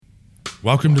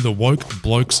Welcome to the Woke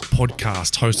Blokes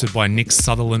podcast, hosted by Nick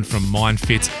Sutherland from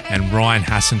MindFit and Ryan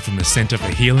Hassan from the Centre for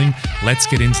Healing. Let's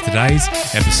get into today's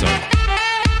episode.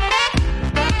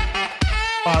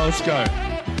 All right, let's go.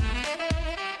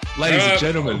 Ladies and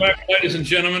gentlemen. Welcome back, ladies and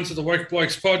gentlemen, to the Woke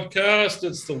Blokes podcast.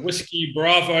 It's the Whiskey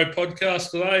Bravo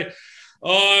podcast today.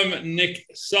 I'm Nick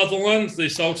Sutherland, the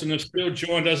Sultan of Steel,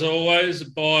 joined as always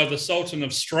by the Sultan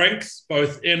of Strength,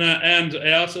 both inner and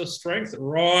outer strength,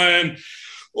 Ryan.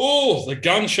 Oh, the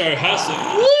gun show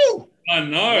Hassan. Woo! I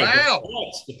know. Wow.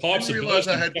 The pipes I didn't realise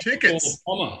I had tickets.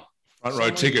 Front row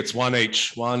tickets, one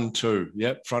each. 1, 2.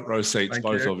 Yep, front row seats, Thank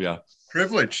both you. of you.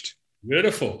 Privileged.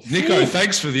 Beautiful. Nico,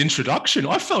 thanks for the introduction.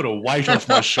 I felt a weight off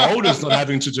my shoulders not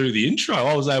having to do the intro.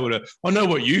 I was able to, I know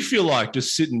what you feel like,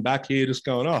 just sitting back here, just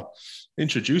going,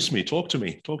 introduce me, talk to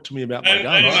me about my gun.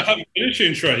 And I haven't finished the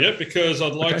intro yet because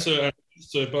I'd like to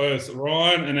both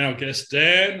Ryan and our guest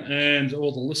Dan and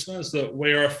all the listeners that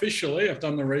we are officially, I've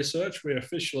done the research, we're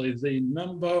officially the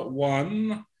number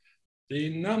one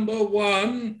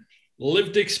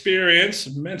lived experience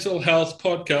mental health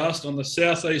podcast on the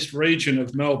southeast region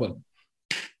of Melbourne.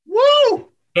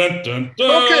 Woo! Dun, dun,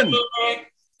 dun.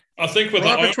 I think we're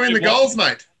Right between the goals,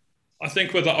 mate. I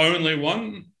think we're the only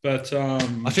one, but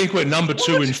I think we're number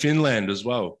 2 in Finland as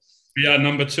well. we are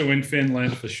number 2 in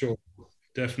Finland for sure.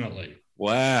 Definitely.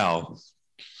 Wow.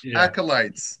 Yeah.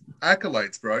 Accolades,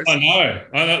 bros. I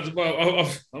know.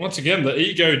 Well, once again, the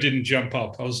ego didn't jump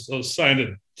up. I was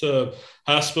saying to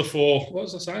Haas before. What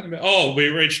was I saying about? Oh, we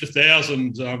reached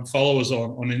 1,000 followers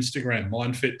on Instagram.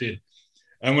 MindFit did,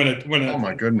 and when it Oh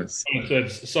my goodness. when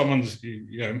it said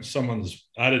someone's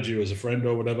added you as a friend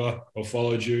or whatever or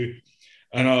followed you,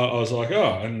 and I was like,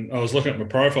 and I was looking at my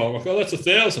profile. I'm like, that's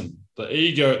 1,000. The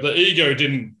ego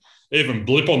didn't even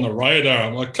blip on the radar.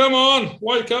 I'm like, come on,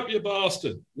 wake up, you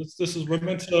bastard. We're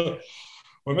meant to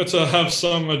have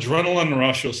some adrenaline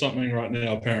rush or something right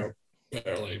now, apparently.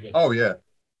 But Oh yeah.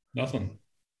 nothing.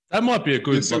 That might be a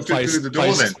good You're place, through the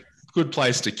door then. good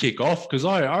place to kick off, because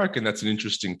I reckon that's an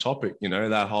interesting topic,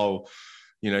 that whole,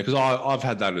 because I've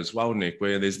had that as well, Nick,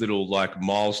 where there's little like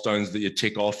milestones that you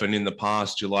tick off, and in the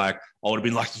past you're like, I would have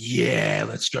been like, yeah,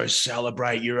 let's go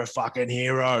celebrate, you're a fucking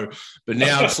hero. But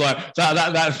now it's like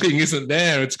that thing isn't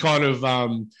there. It's kind of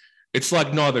it's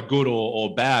like neither good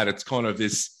or bad. It's kind of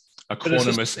this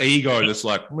equanimous ego that's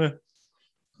like, meh.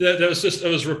 It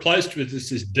was replaced with this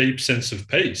deep sense of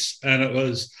peace, and it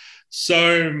was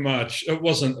so much. It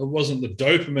wasn't the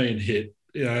dopamine hit,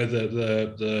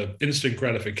 the instant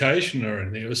gratification or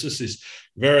anything. It was just this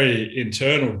very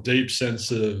internal, deep sense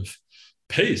of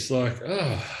peace. Like,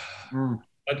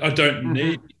 I don't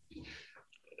need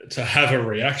to have a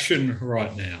reaction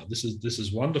right now. This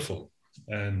is wonderful,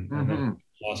 and it'll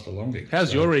last a longer.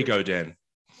 How's your ego, Dan?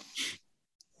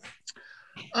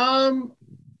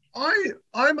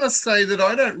 I must say that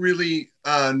I don't really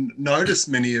notice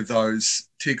many of those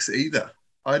ticks either.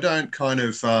 I don't kind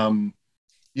of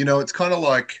it's kind of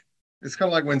like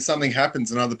when something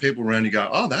happens and other people around you go,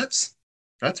 oh, that's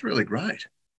really great.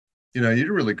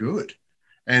 You're really good.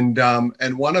 And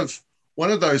one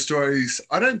of those stories,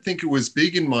 I don't think it was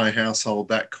big in my household,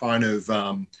 that kind of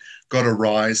got a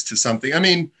rise to something. I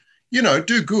mean,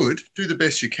 do good, do the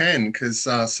best you can, because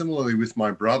similarly with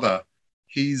my brother,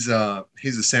 he's a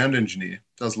sound engineer,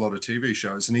 does a lot of TV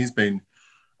shows, and he's been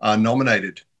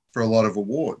nominated for a lot of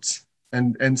awards.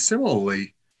 And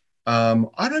similarly,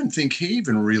 I don't think he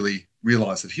even really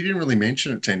realized it. He didn't really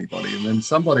mention it to anybody. And then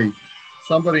somebody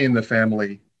in the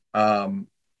family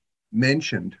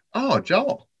mentioned, oh,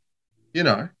 Joel,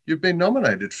 you've been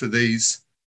nominated for these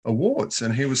awards.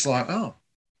 And he was like, oh,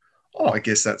 I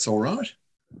guess that's all right.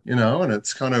 And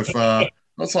it's kind of, I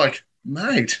was like,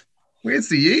 mate, where's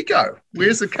the ego?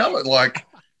 Where's the color? Like,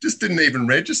 just didn't even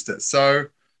register. So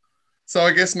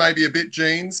I guess maybe a bit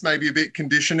genes, maybe a bit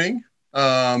conditioning,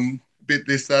 bit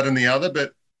this, that, and the other.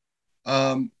 But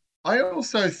I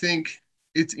also think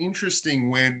it's interesting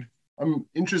when I'm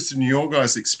interested in your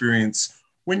guys' experience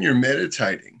when you're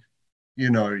meditating,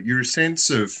 your sense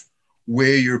of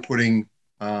where you're putting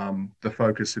the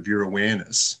focus of your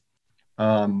awareness.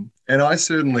 And I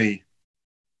certainly,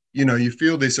 you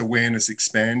feel this awareness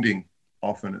expanding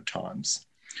often at times,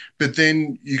 but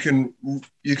then you can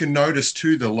notice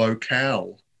too the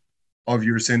locale of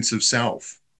your sense of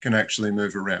self can actually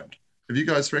move around. Have you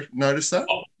guys noticed that?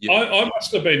 I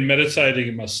must have been meditating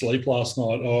in my sleep last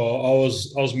night, or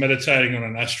I was meditating on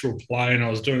an astral plane. I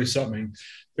was doing something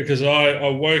because I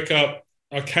woke up,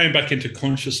 I came back into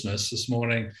consciousness this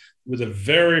morning with a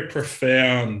very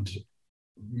profound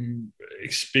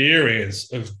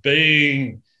experience of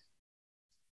being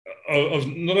of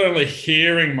not only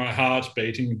hearing my heart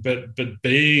beating, but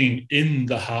being in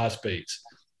the heartbeat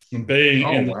and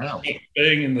being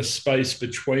being in the space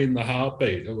between the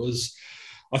heartbeat. It was,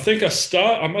 I think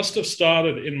I must have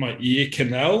started in my ear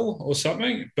canal or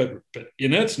something, but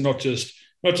in it, not just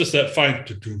that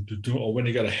faint or when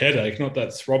you got a headache, not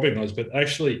that throbbing noise, but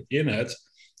actually in it,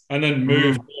 and then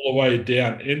moved all the way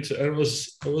down into. It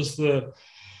was the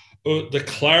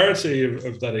clarity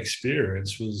of that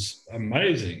experience was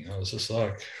amazing. I was just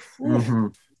like,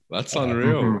 that's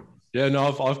unreal. Yeah,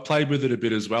 no, I've played with it a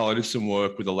bit as well. I did some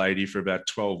work with a lady for about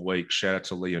 12 weeks. Shout out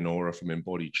to Leonora from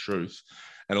Embodied Truth.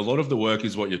 And a lot of the work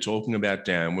is what you're talking about,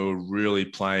 Dan. We were really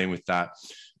playing with that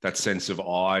sense of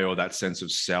I, or that sense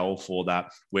of self, or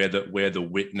that where the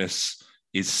witness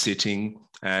is sitting.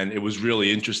 And it was really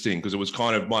interesting because it was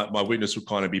kind of my witness would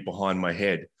kind of be behind my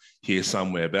head here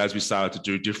somewhere. But as we started to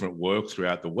do different work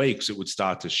throughout the weeks, it would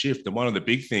start to shift. And one of the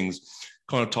big things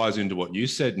kind of ties into what you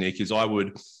said, Nick, is I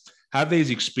would have these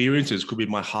experiences. Could be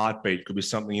my heartbeat, could be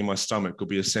something in my stomach, could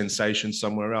be a sensation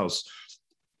somewhere else.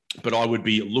 But I would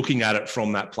be looking at it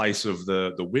from that place of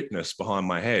the witness behind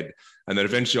my head. And then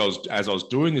eventually, as I was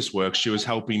doing this work, she was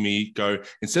helping me go,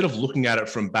 instead of looking at it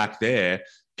from back there,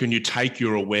 can you take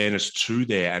your awareness to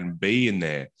there and be in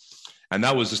there? And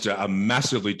that was just a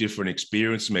massively different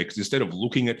experience for me, because instead of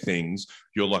looking at things,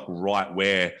 you're like right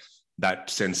where that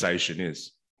sensation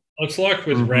is. It's like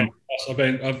with Ram Dass. I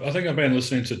think I've been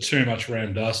listening to too much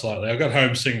Ram Dass lately. I got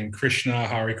home singing Krishna,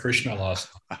 Hare Krishna last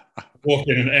night. Walked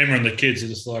in and Emma and the kids are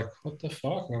just like, what the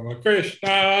fuck? And I'm like,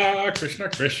 Krishna, Krishna,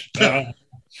 Krishna.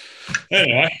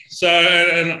 Anyway, so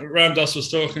and Ram Dass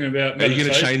was talking about meditation. Are you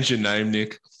going to change your name,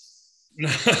 Nick?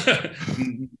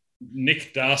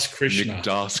 Nick Das Krishna. Nick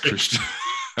Das Krishna.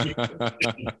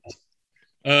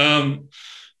 And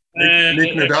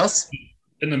Nick Nadas?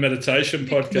 In the meditation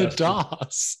podcast.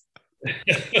 Das.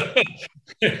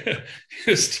 He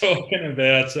was talking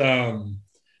about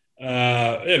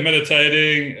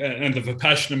meditating and the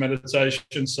Vipassana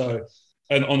meditation. So,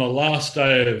 and on the last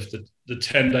day of the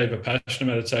 10-day Vipassana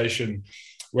meditation,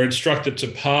 we're instructed to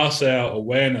pass our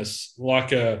awareness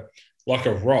like a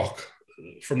rock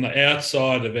from the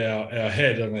outside of our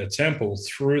head and our temple,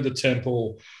 through the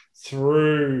temple,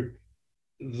 through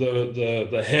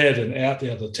the head and out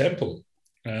the other temple.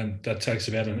 And that takes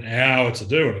about an hour to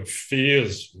do, and it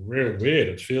feels real weird.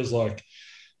 It feels like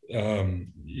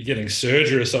you're getting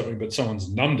surgery or something, but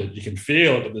someone's numbed it. You can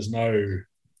feel it, but there's no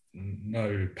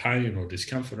pain or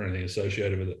discomfort or anything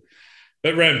associated with it.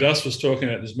 But Ram Dass was talking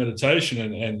about this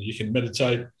meditation, and you can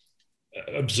meditate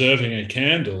observing a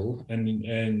candle,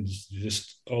 and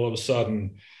just all of a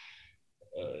sudden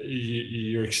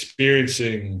you're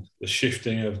experiencing the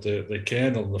shifting of the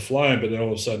candle and the flame, but then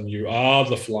all of a sudden you are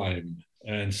the flame.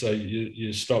 And so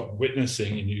you stop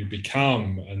witnessing and you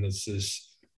become, and there's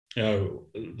this,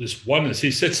 this oneness. He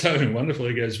said something wonderful.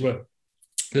 He goes, well,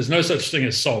 there's no such thing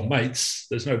as soulmates.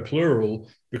 There's no plural,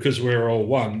 because we're all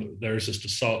one. There is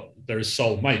just there is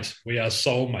soulmate. We are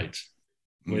soulmate.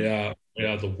 We are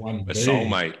the one. A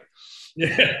soulmate.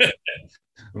 Yeah.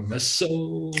 I'm a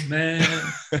soul man.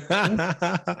 I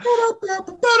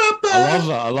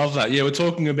love that. Yeah, we're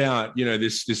talking about,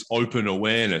 this open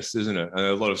awareness, isn't it? And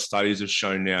a lot of studies have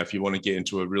shown now, if you want to get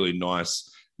into a really nice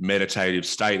meditative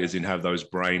state, as in have those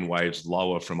brain waves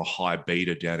lower from a high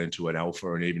beta down into an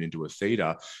alpha and even into a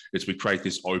theta, is we create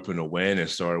this open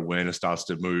awareness. So our awareness starts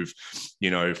to move,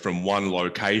 from one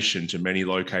location to many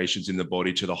locations in the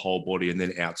body, to the whole body, and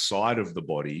then outside of the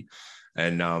body.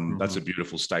 And that's a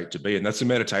beautiful state to be. And that's a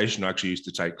meditation I actually used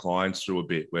to take clients through a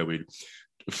bit, where we'd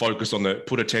focus on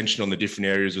put attention on the different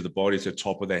areas of the body. So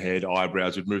top of the head,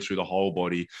 eyebrows, would move through the whole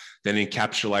body, then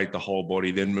encapsulate the whole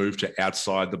body, then move to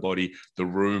outside the body, the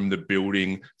room, the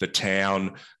building, the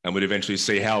town, and we'd eventually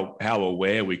see how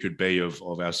aware we could be of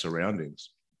our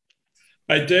surroundings.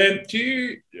 Hey, Dan, do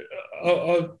you,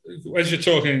 as you're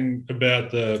talking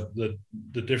about the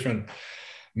different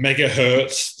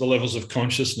megahertz, the levels of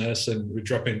consciousness, and we're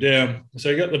dropping down. So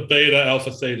you got the beta,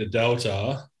 alpha, theta,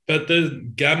 delta, but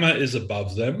the gamma is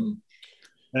above them,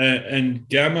 and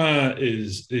gamma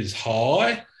is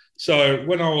high. So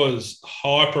when I was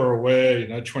hyper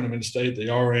aware, 20 minutes to eat the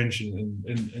orange,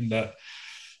 and that,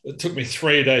 it took me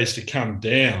 3 days to come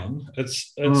down.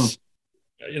 It's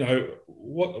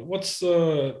what's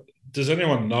the? Does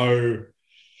anyone know?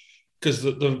 Because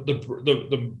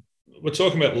the we're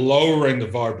talking about lowering the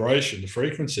vibration, the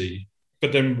frequency,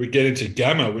 but then we get into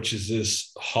gamma, which is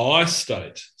this high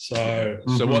state. So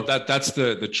what that's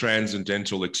the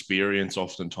transcendental experience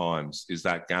oftentimes, is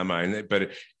that gamma.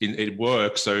 But it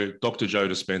works. So Dr. Joe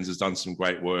Dispenza has done some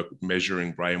great work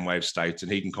measuring brainwave states,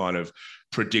 and he can kind of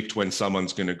predict when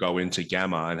someone's going to go into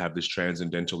gamma and have this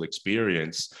transcendental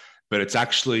experience. But it's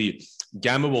actually,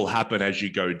 gamma will happen as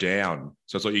you go down.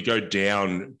 So it's like you go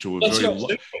down to a very low.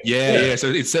 Yeah. So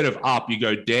instead of up, you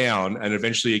go down, and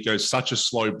eventually it goes such a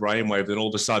slow brainwave that all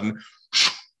of a sudden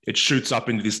it shoots up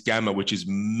into this gamma, which is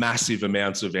massive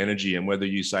amounts of energy. And whether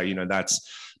you say, that's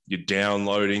you're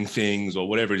downloading things or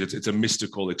whatever, it's a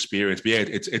mystical experience. But yeah,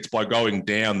 it's by going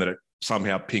down that it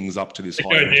somehow pings up to this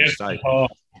high energy state.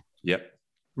 Yep.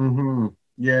 Mm-hmm.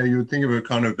 Yeah, you would think of it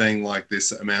kind of being like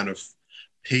this amount of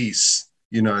peace,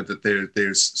 that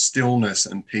there's stillness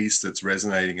and peace that's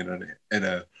resonating in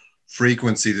a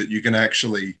frequency that you can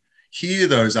actually hear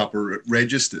those upper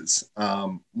registers.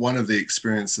 One of the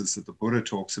experiences that the Buddha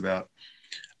talks about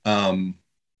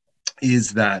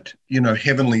is that,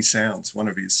 heavenly sounds. One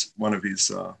of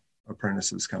his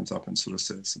apprentices comes up and sort of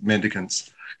says,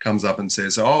 mendicants comes up and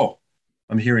says, "Oh,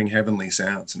 I'm hearing heavenly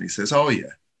sounds." And he says, oh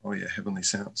yeah, heavenly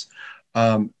sounds.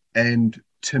 And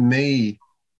to me,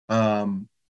 and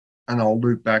I'll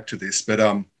loop back to this, but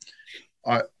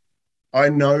I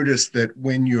noticed that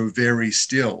when you're very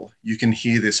still, you can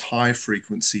hear this high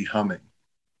frequency humming.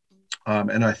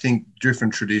 And I think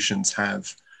different traditions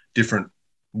have different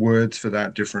words for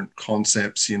that, different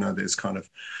concepts, there's kind of,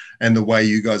 and the way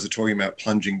you guys are talking about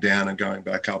plunging down and going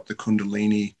back up, the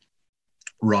Kundalini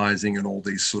rising and all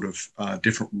these sort of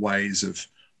different ways of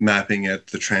mapping at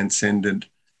the transcendent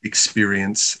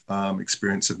experience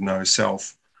of no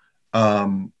self.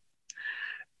 And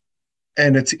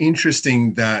it's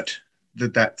interesting that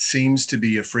seems to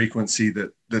be a frequency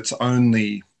that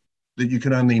you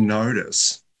can only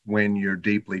notice when you're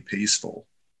deeply peaceful,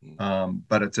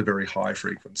 but it's a very high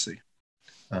frequency.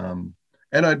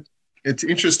 It's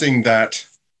interesting that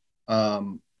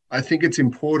I think it's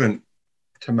important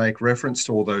to make reference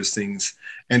to all those things,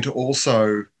 and to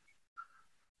also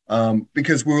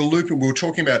because we were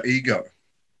talking about ego,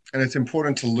 and it's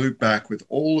important to loop back with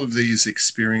all of these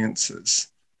experiences.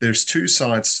 There's two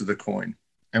sides to the coin,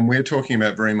 and we're talking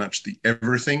about very much the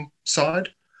everything side.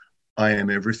 I am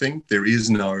everything. There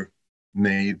is no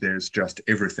me. There's just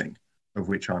everything of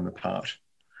which I'm a part.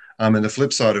 And the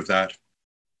flip side of that,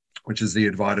 which is the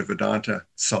Advaita Vedanta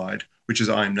side, which is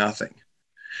I am nothing.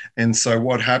 And so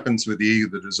what happens with the ego,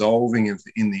 the dissolving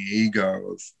in the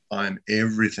ego of I'm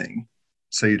everything,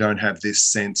 so you don't have this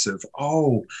sense of,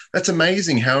 oh, that's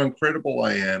amazing how incredible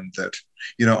I am, that,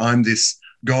 I'm this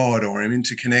God, or I'm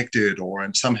interconnected, or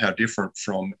I'm somehow different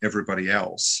from everybody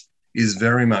else, is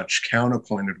very much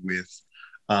counterpointed with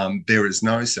there is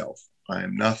no self. I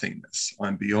am nothingness.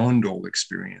 I'm beyond all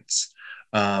experience.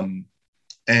 And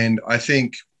I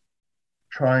think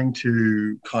trying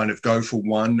to kind of go for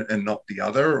one and not the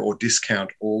other, or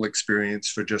discount all experience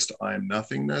for just I am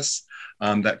nothingness,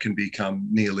 that can become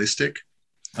nihilistic.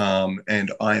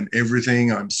 And I am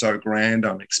everything. I'm so grand.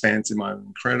 I'm expansive. I'm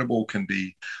incredible. Can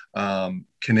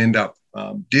end up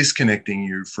disconnecting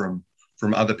you from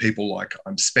other people, like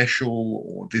I'm special,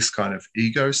 or this kind of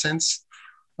ego sense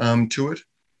to it.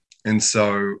 And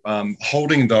so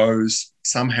holding those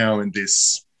somehow in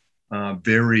this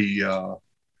very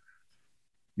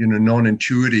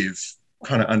non-intuitive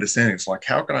kind of understanding. It's like,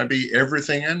 how can I be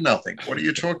everything and nothing? What are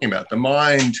you talking about? The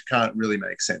mind can't really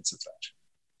make sense of that.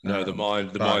 No, the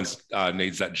mind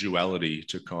needs that duality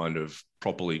to kind of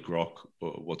properly grok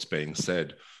what's being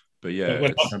said. But yeah,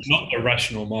 but we're not the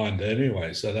rational mind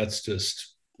anyway. So that's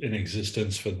just in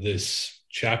existence for this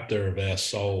chapter of our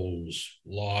soul's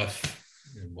life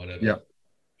and whatever. Yeah.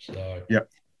 So yeah,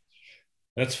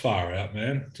 that's far out,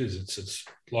 man. It's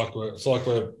like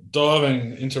we're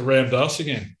diving into Ram Dass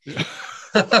again.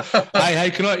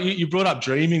 hey, can I? You brought up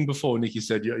dreaming before, Nick. You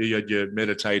said you had your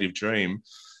meditative dream.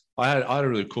 I had a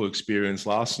really cool experience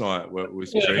last night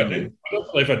with dreaming. I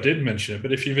don't believe I did mention it,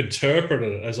 but if you've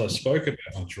interpreted it as I spoke about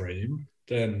my dream,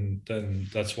 then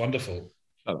that's wonderful.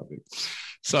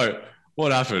 So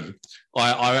what happened?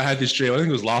 I had this dream. I think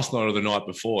it was last night or the night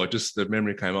before. Just the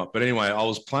memory came up. But anyway, I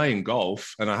was playing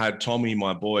golf, and I had Tommy,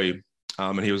 my boy,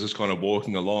 and he was just kind of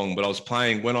walking along. But I was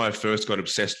playing when I first got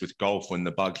obsessed with golf, when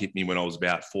the bug hit me when I was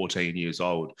about 14 years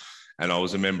old, and I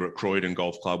was a member at Croydon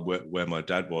Golf Club where my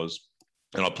dad was.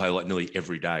 And I play like nearly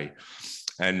every day.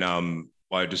 And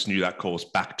I just knew that course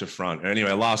back to front. And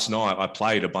anyway, last night I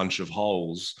played a bunch of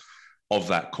holes of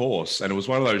that course. And it was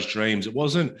one of those dreams. It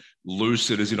wasn't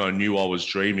lucid as in I knew I was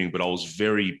dreaming, but I was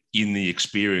very in the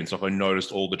experience. Like I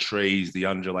noticed all the trees, the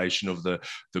undulation of the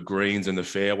greens and the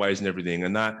fairways and everything.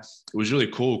 And that, it was really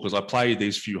cool because I played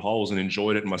these few holes and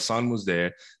enjoyed it. And my son was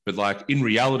there. But like in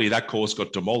reality, that course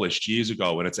got demolished years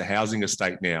ago and it's a housing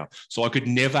estate now. So I could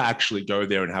never actually go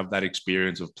there and have that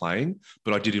experience of playing,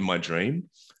 but I did in my dream.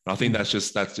 And I think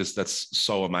that's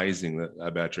so amazing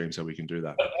about dreams, that we can do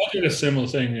that. I did a similar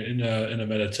thing in a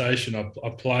meditation. I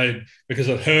played because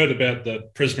I'd heard about the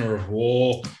prisoner of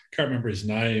war. Can't remember his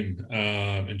name,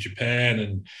 in Japan,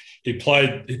 and he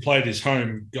played his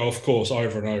home golf course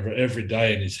over and over every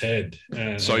day in his head.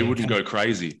 So he wouldn't go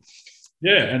crazy.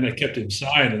 Yeah, and it kept him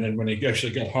sane. And then when he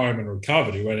actually got home and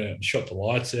recovered, he went out and shot the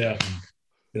lights out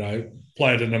and,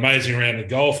 played an amazing round of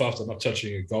golf after not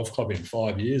touching a golf club in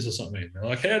 5 years or something. And they're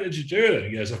like, how did you do it?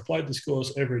 He goes, I've played this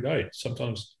course every day,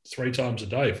 sometimes 3 times a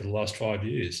day for the last 5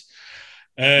 years.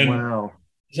 And wow.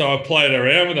 So I played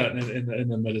around with that in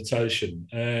the meditation.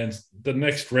 And the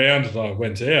next round that I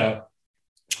went out,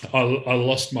 I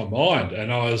lost my mind,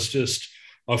 and I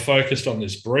focused on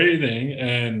this breathing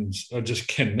and just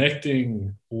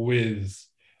connecting with,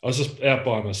 I was just out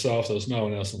by myself. There was no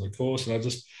one else on the course. And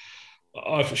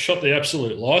I shot the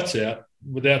absolute lights out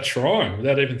without trying,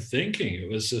 without even thinking. It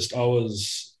was just, I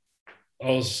was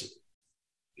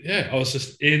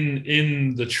just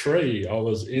in the tree. I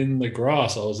was in the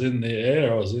grass. I was in the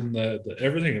air. I was in the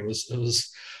everything. It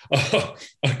was, I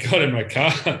got in my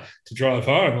car to drive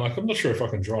home. I'm not sure if I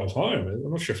can drive home.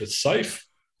 I'm not sure if it's safe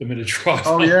for me to drive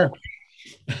home. Yeah.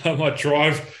 I might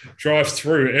drive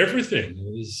through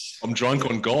everything. I'm drunk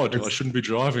on God. I shouldn't be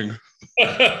driving.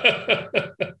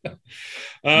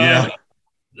 Yeah.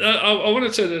 I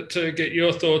wanted to get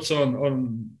your thoughts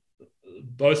on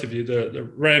both of you.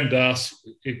 The Ram Dass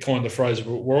coined the phrase,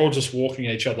 we're all just walking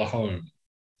each other home.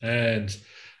 And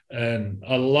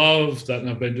I love that, and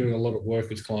I've been doing a lot of work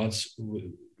with clients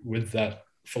with that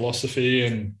philosophy.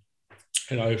 And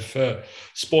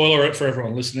spoiler it for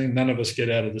everyone listening, none of us get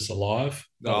out of this alive.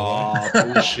 Oh,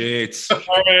 bullshit. Sorry.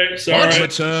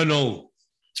 Eternal.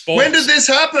 When did this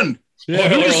happen? Yeah,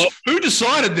 who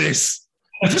decided this?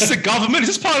 Is this the government? Is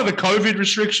this part of the COVID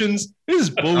restrictions? This is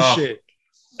bullshit.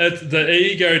 The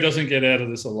ego doesn't get out of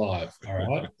this alive,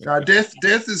 all right?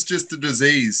 Death is just a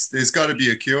disease. There's got to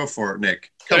be a cure for it, Nick.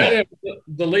 Come on.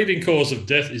 The leading cause of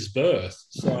death is birth.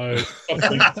 So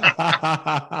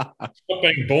stop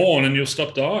being born and you'll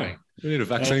stop dying. We need a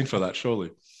vaccine for that,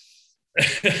 surely.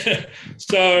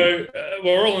 So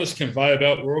we're all on this conveyor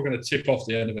belt. We're all going to tip off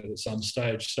the end of it at some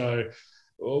stage. So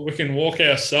we can walk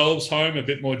ourselves home a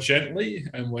bit more gently,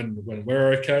 and when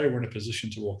we're okay, we're in a position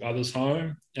to walk others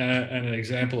home. And an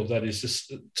example of that is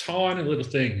just tiny little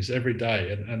things every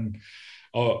day. And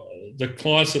the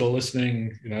clients that are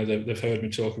listening, they've heard me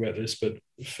talk about this, but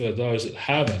for those that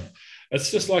haven't, it's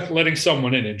just like letting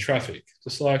someone in traffic.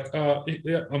 Just like,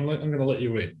 yeah, I'm going to let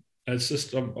you in. And it's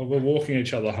just we're walking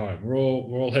each other home. We're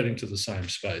all heading to the same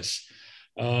space.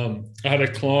 I had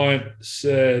a client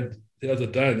said the other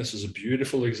day, and this is a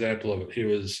beautiful example of it. He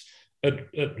was at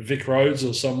Vic Roads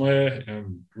or somewhere,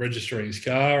 registering his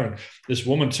car, and this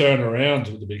woman turned around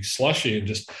with a big slushy and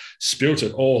just spilt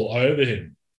it all over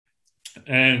him.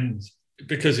 And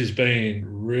because he's been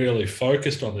really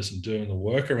focused on this and doing the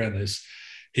work around this,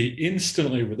 he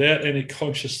instantly, without any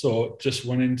conscious thought, just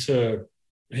went into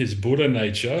his Buddha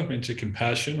nature, into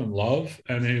compassion and love.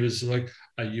 And he was like,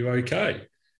 are you okay?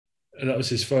 And that was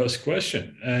his first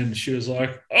question. And she was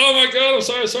like, oh my God, I'm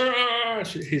so sorry.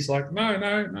 He's like,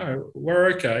 no,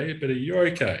 we're okay, but are you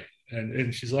okay?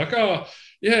 And she's like, oh,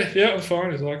 yeah, I'm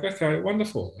fine. He's like, okay,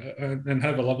 wonderful. And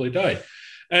have a lovely day.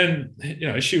 And,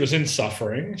 she was in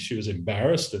suffering. She was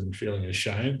embarrassed and feeling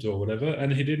ashamed or whatever.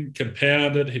 And he didn't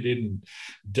compound it. He didn't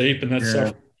deepen that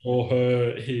suffering for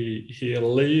her. He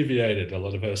alleviated a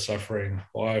lot of her suffering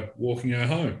by walking her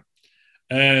home.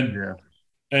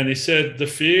 And he said the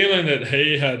feeling that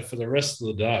he had for the rest of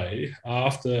the day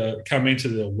after coming to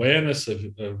the awareness of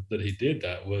that he did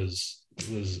that was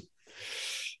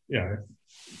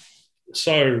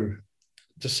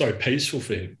so peaceful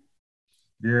for him.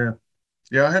 Yeah.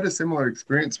 Yeah, I had a similar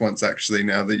experience once, actually,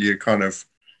 now that you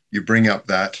bring up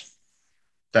that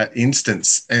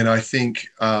instance. And I think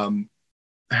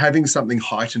having something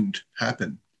heightened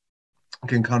happen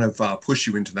can kind of push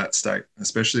you into that state,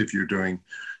 especially if you're doing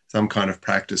some kind of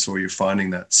practice or you're finding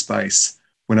that space.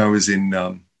 When I was in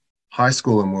high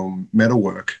school and we were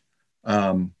metalwork,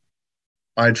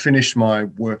 I'd finished my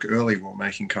work early. We were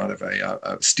making kind of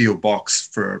a steel box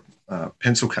for a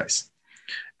pencil case.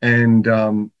 And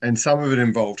some of it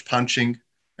involved punching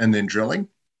and then drilling.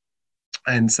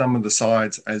 And some of the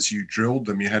sides, as you drilled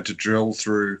them, you had to drill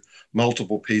through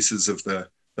multiple pieces of the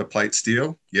plate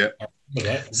steel. Yeah.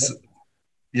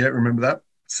 Remember that?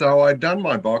 So I'd done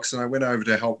my box and I went over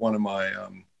to help one of my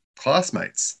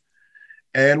classmates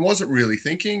and wasn't really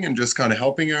thinking and just kind of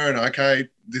helping her. And, okay,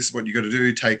 this is what you got to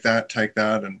do. Take that,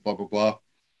 and blah, blah, blah.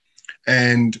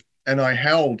 And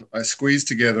I squeezed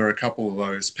together a couple of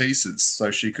those pieces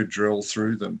so she could drill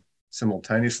through them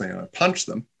simultaneously, and I punched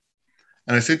them.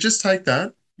 And I said, just take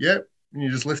that. Yep. And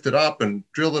you just lift it up and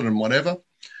drill it and whatever.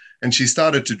 And she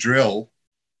started to drill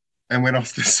and went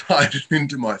off the side and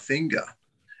into my finger.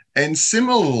 And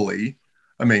similarly,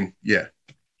 I mean, yeah,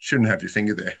 shouldn't have your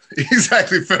finger there.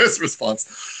 Exactly. First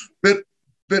response. But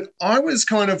I was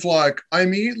kind of like, I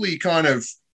immediately kind of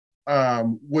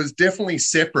was definitely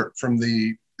separate from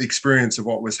the experience of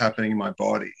what was happening in my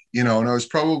body, and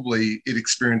it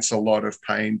experienced a lot of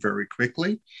pain very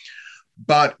quickly.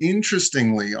 But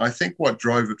interestingly, I think what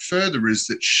drove it further is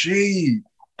that she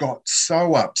got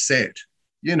so upset,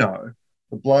 the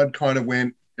blood kind of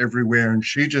went everywhere and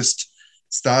she just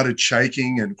started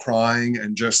shaking and crying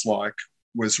and just like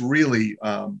was really,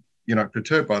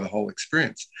 perturbed by the whole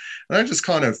experience. And I just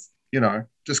kind of,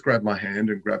 just grabbed my hand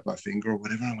and grabbed my finger or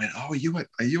whatever. And I went, oh,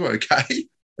 are you okay?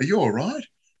 Are you all right?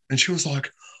 And she was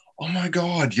like, oh my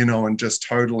God, and just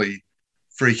totally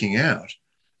freaking out.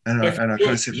 And I kind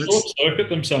of said, let's look at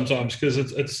them sometimes because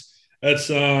it's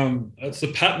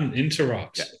the pattern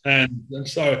interrupts. Yeah. And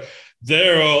so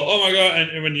they're all, oh my God.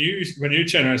 And when you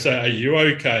turn around and say, are you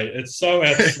okay? It's so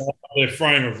outside their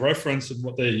frame of reference and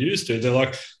what they're used to. They're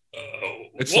like,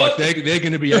 it's what? Like they're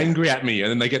going to be angry at me, and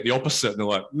then they get the opposite, and they're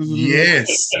like,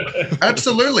 yes,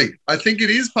 absolutely. I think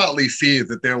it is partly fear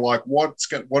that they're like, what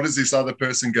is this other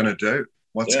person going to do?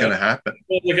 What's going to happen?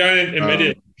 Well, they're going in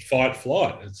immediate fight,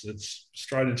 flight. It's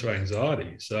straight into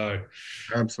anxiety. So,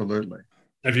 absolutely.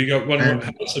 Have you got one more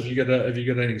house? Have you got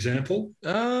an example?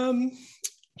 I'm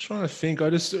trying to think.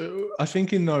 I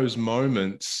think in those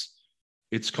moments,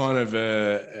 it's kind of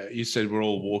you said we're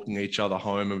all walking each other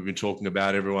home and we've been talking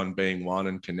about everyone being one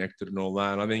and connected and all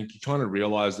that. And I think you kind of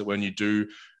realize that when you do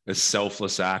a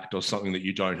selfless act or something that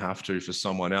you don't have to for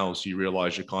someone else, you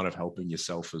realize you're kind of helping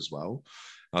yourself as well.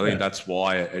 I think that's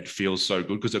why it feels so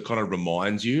good, because it kind of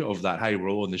reminds you of that, hey, we're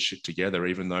all in this shit together,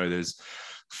 even though there's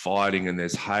fighting and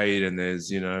there's hate and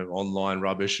there's, online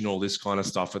rubbish and all this kind of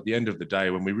stuff. At the end of the day,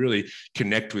 when we really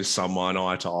connect with someone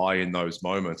eye to eye in those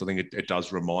moments, I think it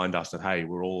does remind us that, hey,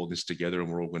 we're all in this together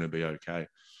and we're all going to be okay.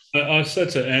 I said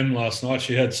to Em last night,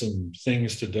 she had some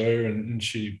things to do and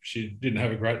she didn't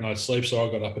have a great night's sleep. So I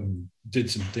got up and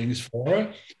did some things for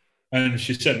her. And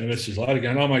she sent me a message later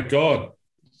going, oh my God,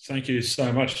 thank you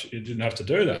so much. You didn't have to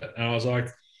do that. And I was like,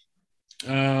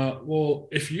 well,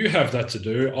 if you have that to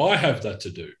do, I have that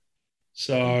to do.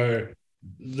 So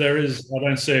I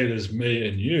don't see it as me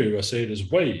and you, I see it as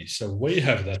we. So we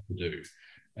have that to do.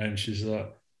 And she's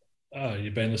like, oh,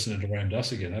 you've been listening to Ram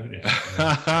Dass again, haven't you?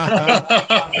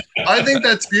 I think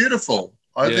that's beautiful.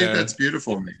 I think that's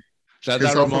beautiful, Nick.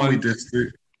 Because often we just do.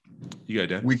 You go,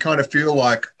 Dan. We kind of feel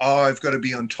like, I've got to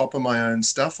be on top of my own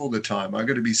stuff all the time. I've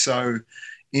got to be so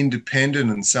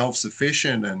independent and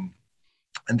self-sufficient, and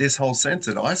this whole sense,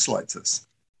 it isolates us.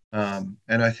 And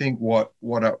I think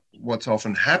what's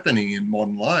often happening in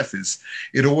modern life is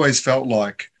it always felt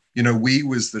like, we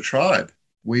was the tribe,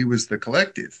 we was the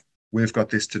collective. We've got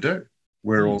this to do.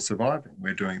 We're all surviving.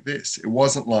 We're doing this. It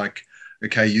wasn't like,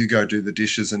 okay, you go do the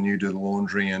dishes and you do the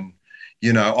laundry and,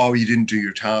 you didn't do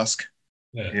your task.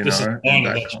 Yeah,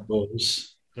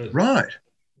 right.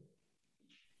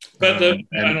 But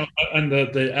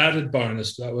the added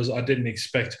bonus to that was I didn't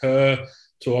expect her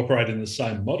to operate in the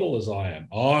same model as I am.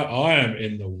 I am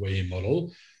in the we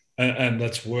model, and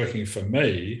that's working for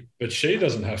me, but she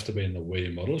doesn't have to be in the we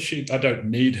model. I don't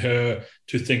need her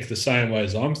to think the same way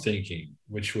as I'm thinking,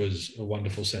 which was a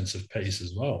wonderful sense of peace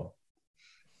as well.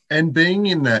 And being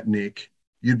in that, Nick,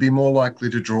 you'd be more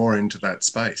likely to draw into that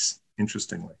space,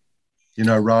 interestingly,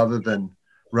 rather than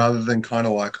kind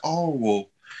of like,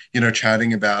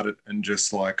 chatting about it and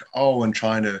just like, and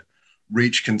trying to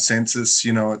reach consensus,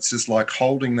 it's just like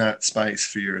holding that space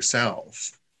for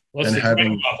yourself. Well, and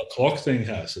having the clock thing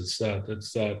has. It's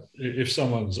that if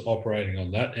someone's operating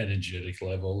on that energetic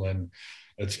level, then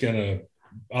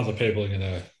other people are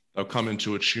gonna. They'll come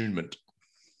into attunement.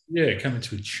 Yeah, come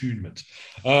into attunement.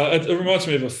 It reminds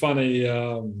me of a funny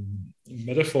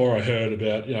metaphor I heard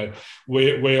about.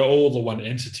 We're all the one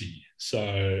entity.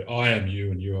 So I am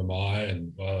you and you am I,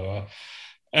 and blah, blah, blah.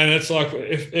 And it's like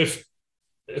if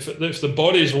the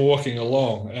body's walking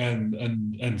along and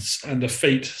the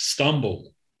feet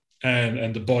stumble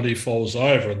and the body falls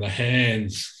over and the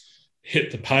hands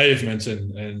hit the pavement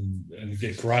and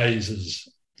get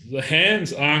grazes, the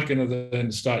hands aren't going to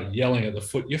then start yelling at the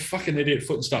foot, you fucking idiot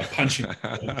foot, and start punching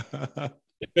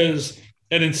because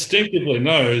it instinctively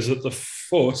knows that the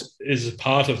foot is a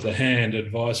part of the hand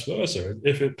and vice versa.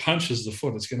 If it punches the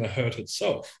foot, it's going to hurt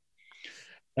itself.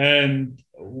 And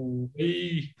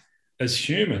as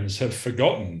humans have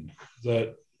forgotten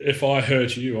that if I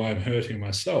hurt you, I'm hurting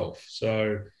myself.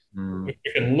 So we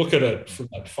can look at it from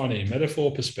that funny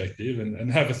metaphor perspective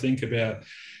and have a think about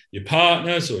your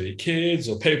partners or your kids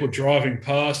or people driving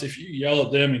past. If you yell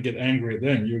at them and get angry at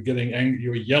them, you're getting angry,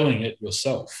 you're yelling at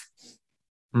yourself.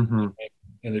 Mm-hmm.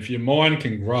 And if your mind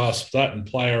can grasp that and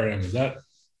play around with that,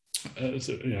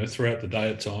 throughout the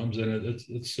day at times, and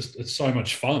it's so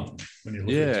much fun when you look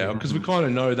at it. Yeah, because we kind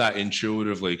of know that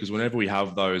intuitively, because whenever we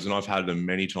have those, and I've had them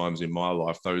many times in my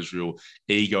life, those real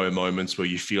ego moments where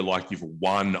you feel like you've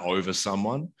won over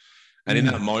someone. And in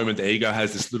that moment, the ego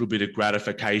has this little bit of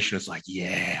gratification. It's like,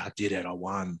 yeah, I did it, I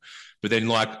won. But then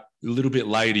like a little bit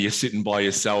later, you're sitting by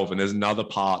yourself and there's another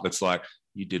part that's like,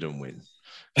 you didn't win.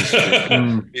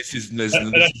 This is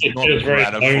not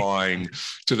gratifying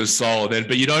to the soul. Then,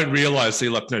 but you don't realize, see,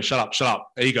 like, no, shut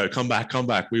up, ego, come back,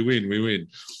 we win.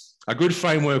 A good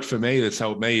framework for me that's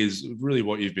helped me is really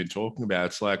what you've been talking about.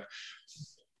 It's like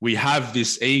we have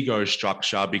this ego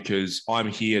structure because I'm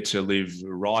here to live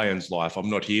Ryan's life. I'm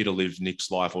not here to live Nick's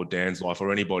life or Dan's life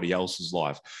or anybody else's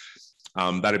life.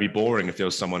 That'd be boring if there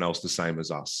was someone else the same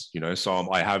as us,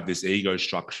 So I have this ego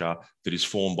structure that is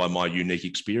formed by my unique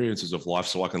experiences of life,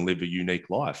 so I can live a unique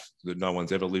life that no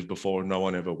one's ever lived before and no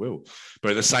one ever will.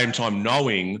 But at the same time,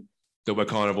 knowing that we're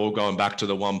kind of all going back to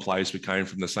the one place, we came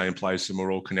from the same place, and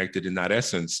we're all connected in that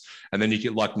essence. And then you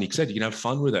get, like Nick said, you can have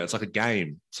fun with it. It's like a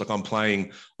game. It's like I'm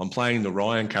playing the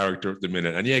Ryan character at the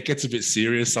minute, and yeah, it gets a bit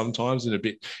serious sometimes and a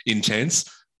bit intense.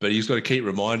 But you've got to keep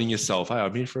reminding yourself, hey,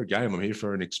 I'm here for a game. I'm here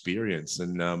for an experience.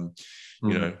 And,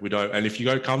 we don't, and if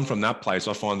you come from that place,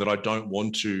 I find that I don't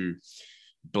want to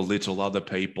belittle other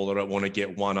people. I don't want to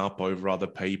get one up over other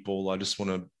people. I just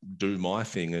want to do my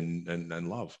thing and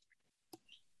love.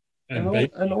 And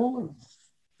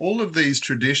all of these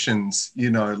traditions,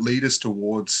 lead us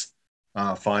towards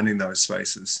finding those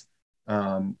spaces.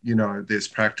 There's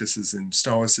practices in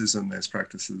Stoicism, there's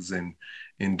practices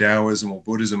in Taoism or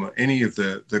Buddhism or any of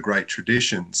the great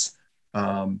traditions.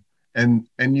 And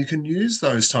you can use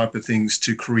those type of things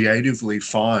to creatively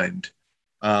find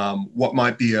what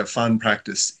might be a fun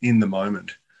practice in the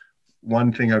moment.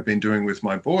 One thing I've been doing with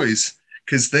my boys,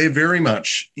 because they're very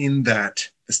much in that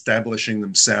establishing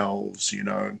themselves,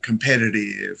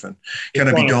 competitive and going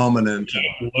to be dominant.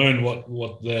 Learn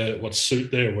what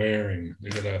suit they're wearing.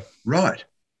 They're gonna... Right.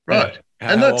 Yeah.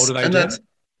 How old are they? That's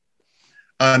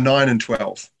 9 and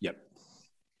 12. Yep.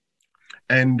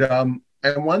 And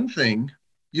one thing,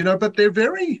 but they're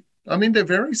very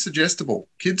suggestible.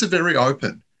 Kids are very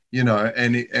open,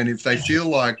 and if they feel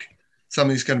like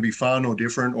something's going to be fun or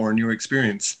different or a new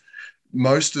experience,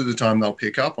 most of the time they'll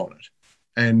pick up on it.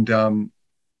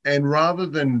 And rather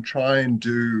than try and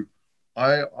do,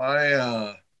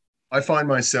 I find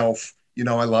myself,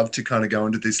 I love to kind of go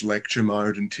into this lecture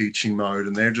mode and teaching mode,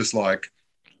 and they're just like,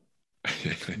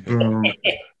 boom,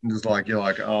 just like, you're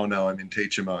like, oh no, I'm in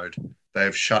teacher mode.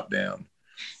 They've shut down.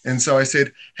 And so I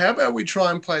said, how about we try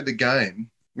and play the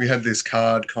game? We had this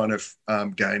card kind of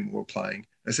game we're playing.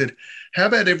 I said, how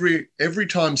about every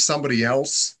time somebody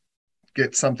else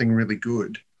gets something really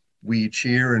good, we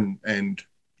cheer and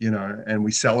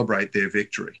we celebrate their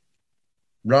victory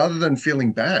rather than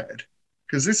feeling bad,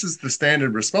 because this is the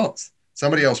standard response.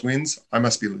 Somebody else wins, I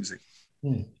must be losing.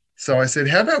 So I said,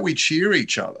 how about we cheer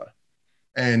each other,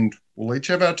 and we'll each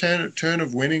have our turn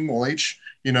of winning. We'll each,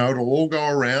 it'll all go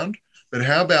around. But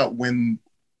how about when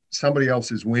somebody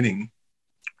else is winning,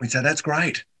 we say, that's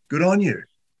great. Good on you.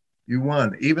 You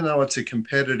won, even though it's a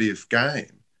competitive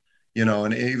game,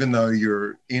 and even though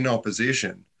you're in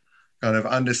opposition, kind of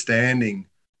understanding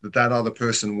that other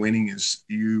person winning is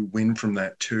you win from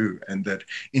that too, and that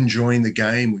enjoying the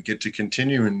game, we get to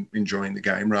continue enjoying the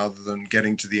game rather than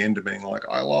getting to the end of being like,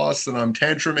 I lost and I'm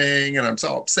tantruming and I'm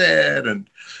so upset and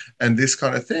this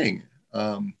kind of thing.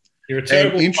 You're a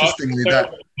terrible, and interestingly,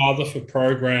 father for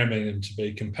programming and to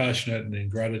be compassionate and in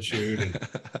gratitude and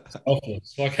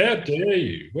selfless. Like, how dare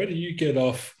you? Where do you get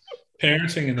off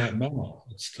parenting in that manner?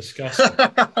 It's disgusting.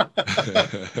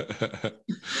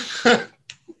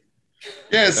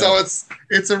 Yeah, so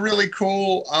it's a really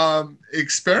cool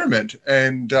experiment,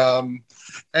 and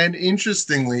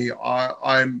interestingly,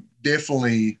 I'm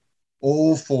definitely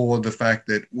all for the fact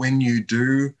that when you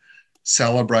do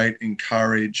celebrate,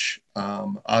 encourage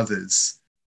others,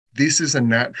 this is a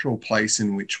natural place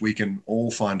in which we can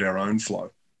all find our own flow.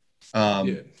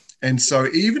 And so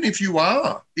even if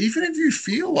you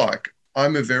feel like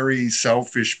I'm a very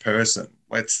selfish person,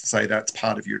 let's say that's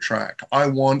part of your track. I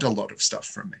want a lot of stuff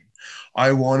from me.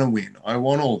 I want to win. I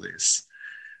want all this.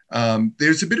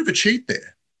 There's a bit of a cheat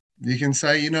there. You can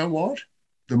say, you know what?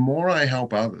 The more I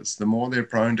help others, the more they're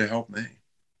prone to help me.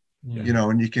 you know,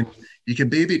 and you can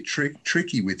be a bit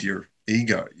tricky with your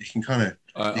ego. You can kind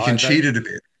of cheat it a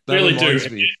bit. Really do.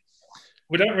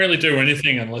 We don't really do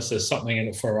anything unless there's something in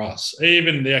it for us.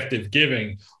 Even the act of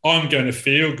giving, I'm going to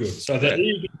feel good. So the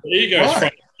ego is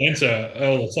front and center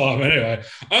all the time. Anyway,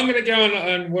 I'm going to go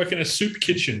and work in a soup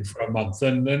kitchen for a month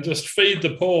and just feed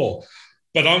the poor.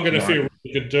 But I'm going to feel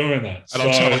really good doing that. And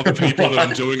I'll tell other people that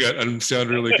I'm doing it and sound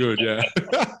really good. Yeah.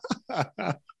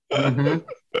 I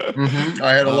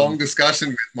had a long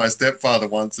discussion with my stepfather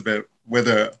once about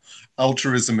whether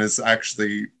altruism is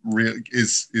actually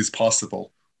is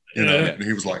possible. You know, and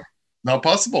he was like, "Not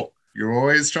possible. You're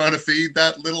always trying to feed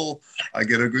that little. I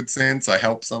get a good sense. I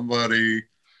help somebody.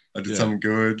 I did something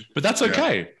good." But that's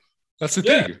okay. That's the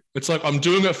thing. It's like I'm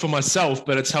doing it for myself,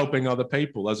 but it's helping other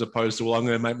people, as opposed to, well, I'm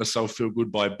going to make myself feel good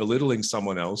by belittling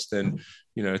someone else. Then,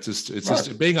 you know, it's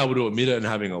just being able to admit it and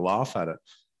having a laugh at it.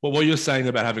 Well, what you're saying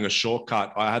about having a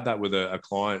shortcut, I had that with a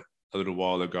client a little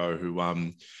while ago who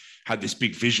had this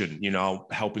big vision, you know,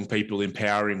 helping people,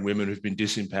 empowering women who've been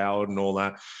disempowered and all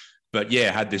that. But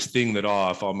had this thing that,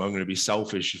 if I'm going to be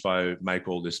selfish if I make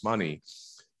all this money.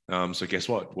 So guess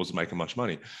what? Wasn't making much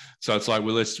money. So it's like,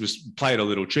 well, let's just play it a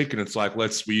little trick. And it's like,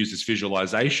 we use this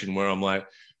visualization where I'm like,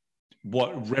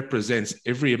 what represents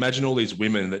imagine all these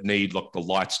women that need like the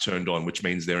lights turned on, which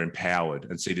means they're empowered,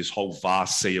 and see this whole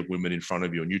vast sea of women in front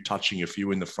of you, and you touching a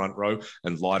few in the front row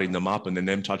and lighting them up, and then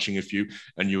them touching a few,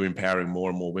 and you empowering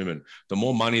more and more women. The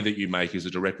more money that you make is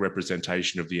a direct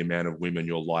representation of the amount of women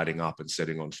you're lighting up and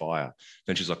setting on fire.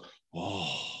 Then she's like,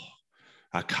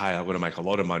 okay, I've got to make a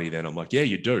lot of money then. I'm like, yeah,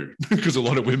 you do, because a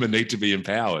lot of women need to be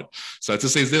empowered. So it's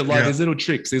just these little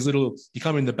tricks, these little, you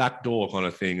come in the back door kind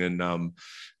of thing and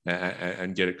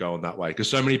get it going that way. Because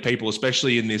so many people,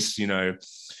 especially in this, you know,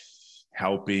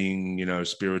 helping, you know,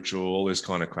 spiritual, all this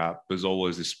kind of crap, there's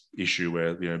always this issue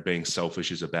where, you know, being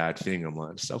selfish is a bad thing. I'm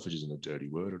like, selfish isn't a dirty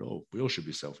word at all. We all should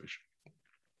be selfish.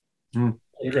 Well,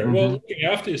 looking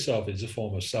after yourself is a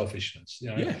form of selfishness.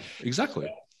 You know? Yeah,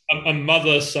 exactly. A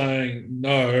mother saying,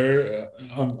 no,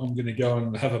 I'm going to go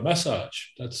and have a massage.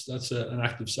 That's an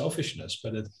act of selfishness,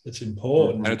 but it's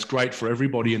important. And it's great for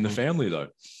everybody in the family, though.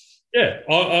 Yeah,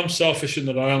 I'm selfish in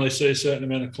that I only see a certain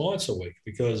amount of clients a week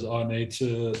because I need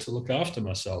to look after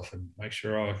myself and make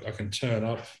sure I can turn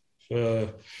up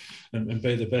and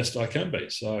be the best I can be.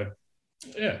 So,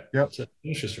 it's an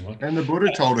interesting one. And the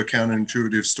Buddha told a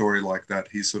counterintuitive story like that.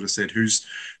 He sort of said, who's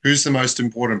the most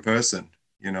important person?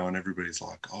 You know, and everybody's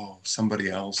like, oh,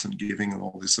 somebody else and giving and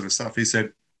all this sort of stuff. He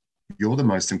said, you're the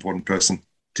most important person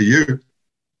to you.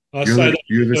 I say that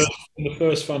in the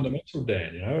first fundamental,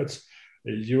 Dan, you know,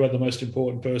 you are the most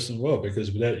important person in the world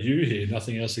because without you here,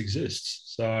 nothing else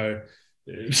exists. So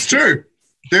it's true.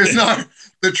 There's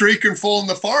the tree can fall in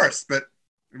the forest, but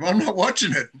if I'm not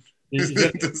watching it,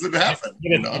 does it happen?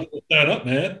 You know? Turn up,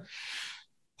 man.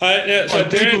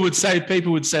 People would say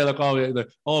like,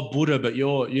 Buddha, but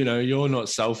you're not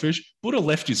selfish. Buddha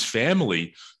left his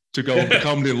family to go and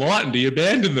become enlightened. He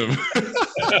abandoned them.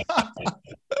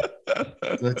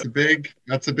 That's a big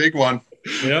one.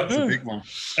 Yeah, that's a big one.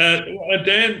 Dan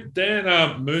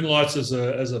moonlights as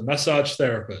a massage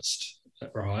therapist,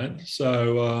 Ryan.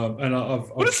 So,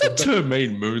 what does that term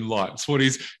mean? Moonlights. What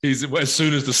he's as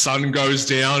soon as the sun goes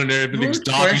down and everything's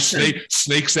dark, he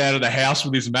sneaks out of the house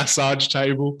with his massage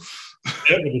table.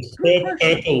 Yeah, with his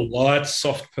purple light,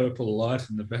 soft purple light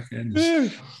in the back end. Yeah.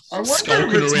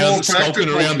 Skulking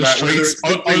around the streets.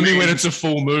 Only when it's a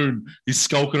full moon, he's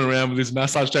skulking around with his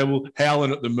massage table,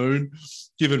 howling at the moon,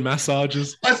 giving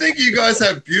massages. I think you guys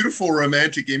have beautiful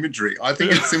romantic imagery. I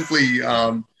think it's simply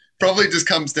probably just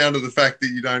comes down to the fact that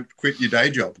you don't quit your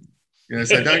day job. You know,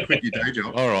 so don't quit your day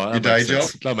job. All right, your day job.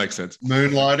 That makes sense.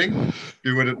 Moonlighting,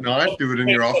 do it at night, do it in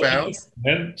your off hours.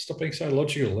 Man, stop being so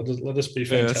logical. Let us be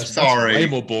fantastic. Sorry, way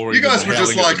more boring. You guys were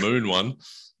just like the moon one,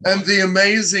 and the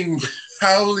amazing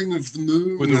howling of the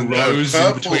moon with the rose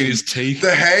in between his teeth,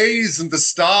 the haze and the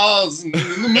stars and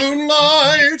the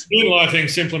moonlight. Moonlighting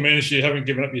simply means you haven't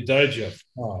given up your day job.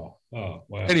 Oh,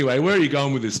 wow. Anyway, where are you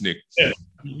going with this, Nick? Yeah,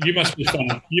 you must be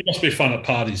fun. You must be fun at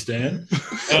parties, Dan.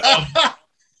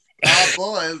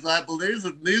 Boys, I believe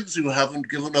it means you haven't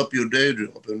given up your day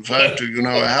job. In fact,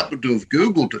 I happen to have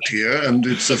Googled it here, and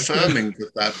it's affirming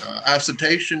that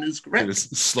assertion is correct.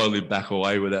 Just slowly back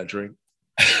away with that drink.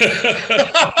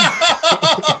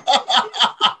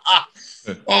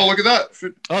 Oh, look at that.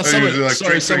 Oh,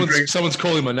 someone's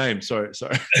calling my name. Sorry.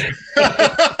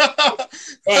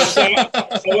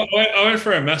 I went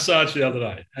for a massage the other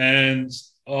day, and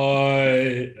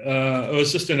I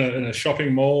was just in a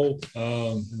shopping mall,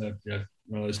 one of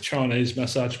those Chinese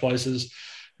massage places.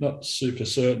 not super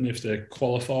certain if they're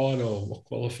qualified or what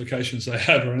qualifications they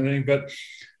have or anything. But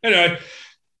anyway,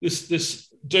 this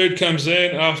dude comes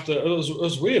in after it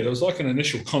was weird. It was like an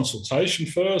initial consultation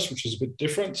first, which is a bit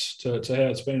different to how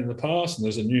it's been in the past. And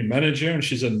there's a new manager, and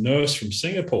she's a nurse from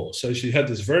Singapore. So she had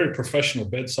this very professional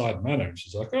bedside manner. And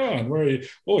she's like, oh, and where are you?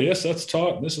 Oh, yes, that's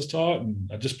tight. And this is tight. And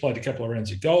I just played a couple of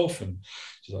rounds of golf. And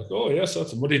she's like, oh, yes,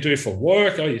 that's, and what do you do for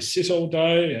work? Oh, you sit all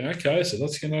day. And okay, so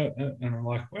that's going to, and I'm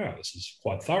like, wow, this is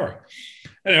quite thorough.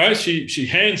 Anyway, she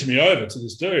hands me over to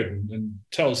this dude and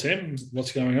tells him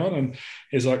what's going on. And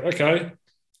he's like, okay.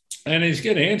 And he's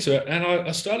getting into it. And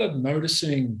I started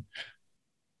noticing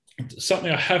something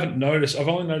I haven't noticed. I've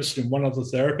only noticed in one other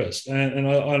therapist. And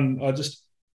I just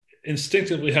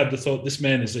instinctively had the thought, this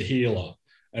man is a healer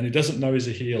and he doesn't know he's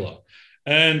a healer.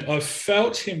 And I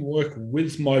felt him work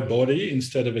with my body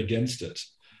instead of against it.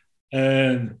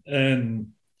 And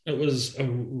it was a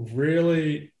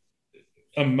really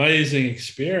amazing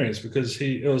experience because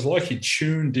it was like he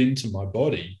tuned into my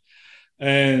body.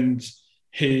 And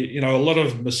he, a lot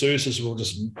of masseuses will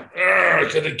just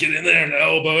gotta get in there and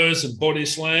elbows and body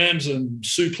slams and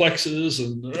suplexes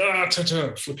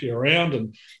and flip you around.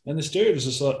 And this dude was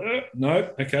just like, no,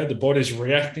 okay, the body's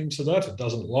reacting to that. It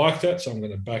doesn't like that. So I'm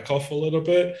going to back off a little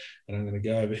bit and I'm going to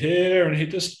go over here. And he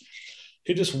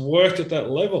just worked at that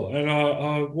level. And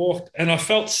I walked and I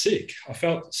felt sick. I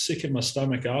felt sick in my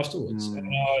stomach afterwards.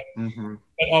 And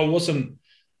I wasn't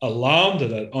alarmed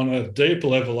at it. On a deep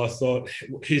level, I thought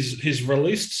he's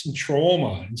released some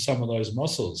trauma in some of those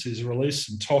muscles. He's released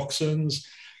some toxins,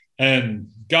 and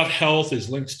gut health is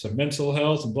linked to mental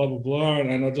health and blah, blah, blah.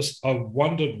 And I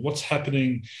wondered what's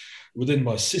happening within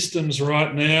my systems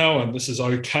right now. And this is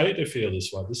okay to feel this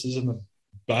way. This isn't a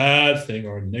bad thing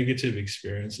or a negative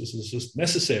experience. This is just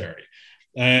necessary.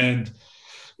 And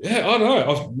yeah, I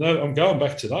know. I'm going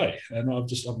back today, and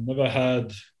I've never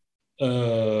had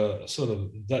sort of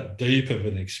that deep of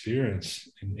an experience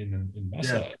in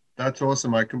massage. Yeah, that's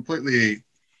awesome. I completely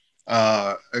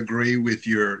agree with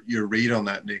your read on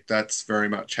that, Nick. That's very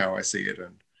much how I see it,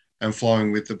 and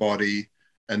flowing with the body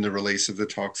and the release of the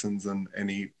toxins and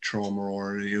any trauma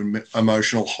or any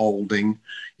emotional holding.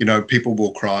 People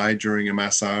will cry during a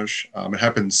massage. It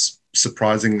happens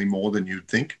surprisingly more than you'd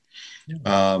think.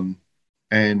 Yeah.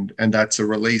 And that's a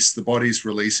release. The body's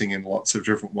releasing in lots of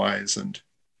different ways.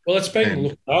 Well, it's being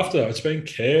looked after. It's being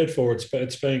cared for.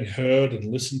 It's being heard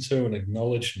and listened to and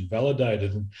acknowledged and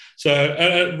validated. And so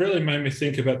it really made me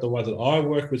think about the way that I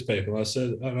work with people. I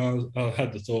said, and I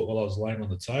had the thought while I was laying on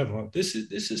the table, like, this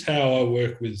is how I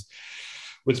work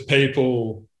with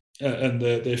people and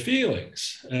their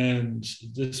feelings. And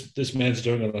this man's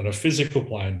doing it on a physical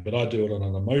plane, but I do it on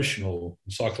an emotional,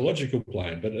 psychological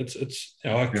plane. But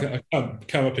I can't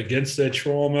come up against their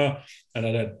trauma, and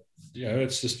I don't.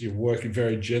 It's just you're working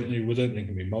very gently with it, and it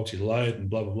can be multi-layered and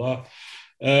blah, blah, blah.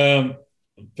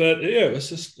 But yeah, it was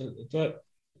just that.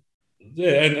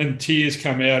 Yeah, and tears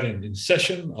come out in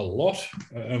session a lot.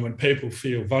 And when people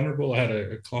feel vulnerable, I had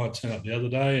a client turn up the other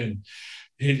day, and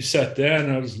he sat down,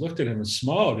 and I just looked at him and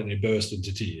smiled, and he burst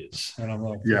into tears. And I'm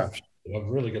like, yeah, I've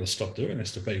really got to stop doing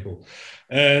this to people.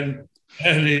 And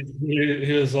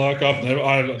he was like, I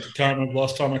can't remember the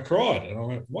last time I cried. And I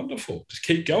went, wonderful, just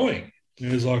keep going. And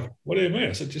he was like, what do you mean?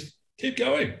 I said, just keep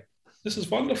going. This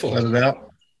is wonderful. Let it out.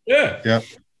 Yeah. Yeah.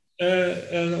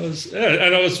 And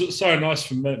it was so nice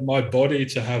for my body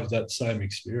to have that same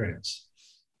experience.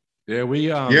 Yeah, what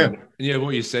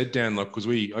you said, Dan, like, because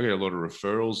I get a lot of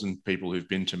referrals and people who've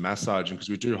been to massaging, because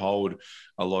we do hold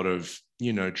a lot of,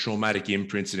 traumatic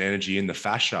imprints and energy in the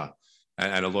fascia.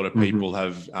 And a lot of people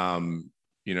have,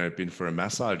 been for a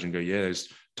massage and go, yeah, there's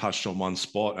touched on one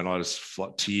spot, and I just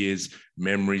tears,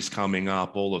 memories coming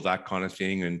up, all of that kind of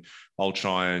thing. And I'll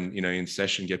try and, in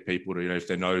session, get people to, if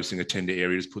they're noticing a tender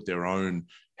area, just put their own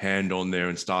hand on there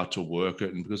and start to work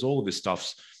it. And because all of this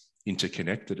stuff's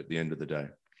interconnected at the end of the day.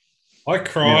 I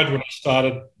cried when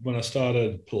I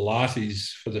started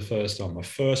Pilates for the first time, my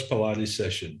first Pilates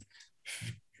session,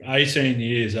 18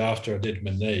 years after I did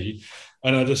my knee.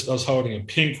 And I was holding a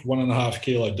pink 1.5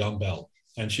 kilo dumbbell,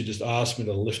 and she just asked me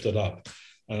to lift it up.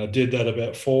 And I did that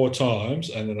about 4 times,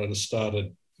 and then I just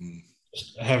started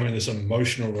having this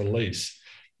emotional release.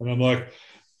 And I'm like,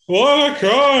 why am I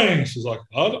crying? She's like,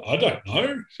 I don't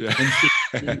know.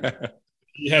 And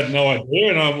she had no idea.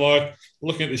 And I'm like,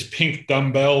 looking at this pink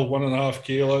dumbbell, 1.5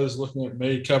 kilos, looking at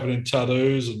me covered in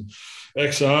tattoos and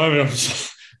XR. And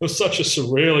it was such a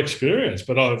surreal experience.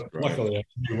 But luckily I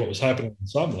knew what was happening on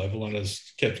some level, and I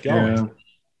just kept going. Yeah.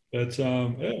 But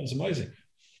it was amazing.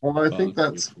 Well, I think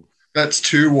that's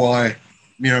too why,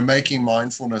 making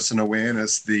mindfulness and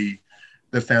awareness the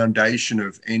the foundation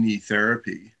of any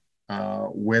therapy,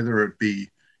 whether it be,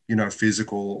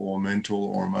 physical or mental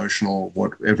or emotional,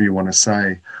 whatever you want to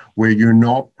say, where you're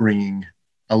not bringing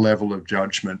a level of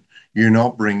judgment. You're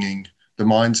not bringing, the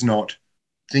mind's not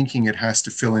thinking it has to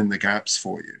fill in the gaps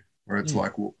for you, where it's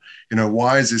like, well,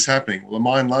 why is this happening? Well, the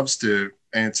mind loves to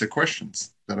answer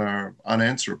questions that are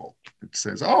unanswerable. It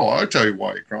says, oh, I'll tell you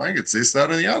why you're crying. It's this,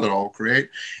 that, or the other. I'll create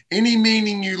any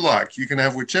meaning you like. You can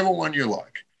have whichever one you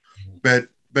like. But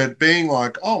being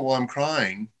like, oh, well, I'm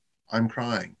crying.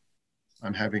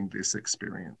 I'm having this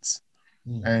experience.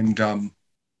 And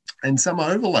some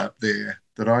overlap there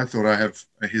that I thought I have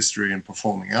a history in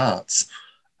performing arts.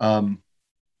 And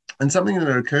something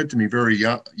that occurred to me very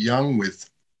young with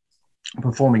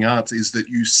performing arts is that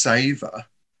you savor,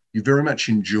 you very much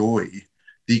enjoy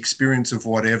the experience of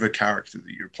whatever character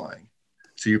that you're playing.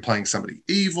 So you're playing somebody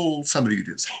evil, somebody who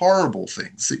does horrible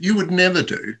things that you would never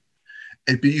do,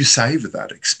 but you savor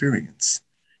that experience.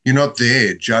 You're not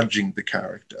there judging the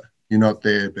character. You're not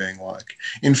there being like,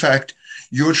 in fact,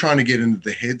 you're trying to get into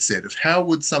the headset of how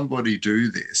would somebody do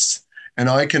this? And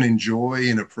I can enjoy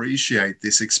and appreciate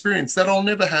this experience that I'll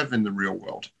never have in the real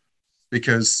world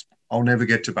because I'll never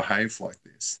get to behave like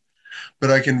this.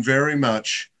 But I can very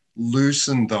much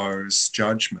loosen those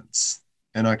judgments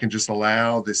and I can just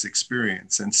allow this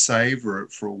experience and savor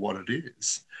it for what it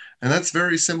is. And that's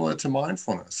very similar to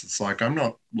mindfulness. It's like, I'm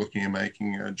not looking at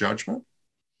making a judgment.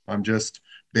 I'm just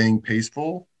being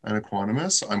peaceful and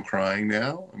equanimous. I'm crying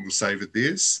now. I'm going to savor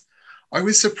this. I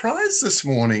was surprised this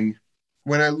morning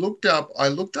when I looked up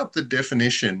the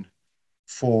definition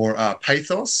for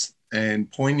pathos and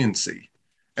poignancy.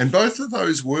 And both of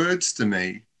those words to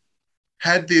me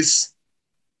had this,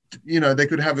 they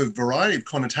could have a variety of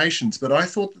connotations, but I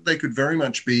thought that they could very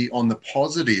much be on the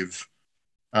positive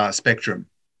spectrum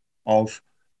of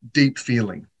deep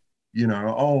feeling.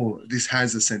 This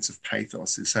has a sense of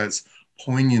pathos. This has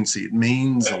poignancy. It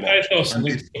means a lot. Pathos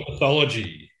linked to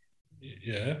pathology.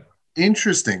 Yeah.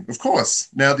 Interesting. Of course.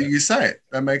 Now that you say it,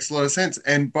 that makes a lot of sense.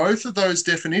 And both of those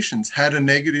definitions had a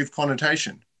negative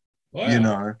connotation.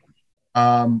 Wow.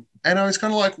 And I was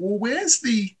kind of like, well, where's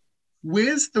the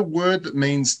word that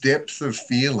means depth of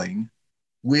feeling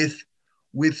with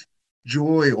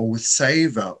joy or with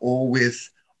savor or with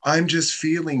I'm just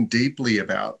feeling deeply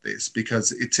about this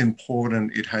because it's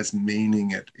important. It has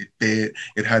meaning.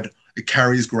 It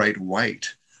carries great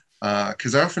weight.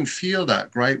 Because I often feel that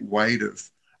great weight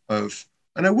of,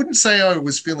 and I wouldn't say I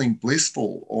was feeling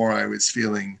blissful or I was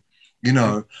feeling,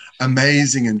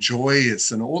 amazing and joyous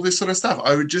and all this sort of stuff.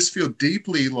 I would just feel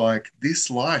deeply like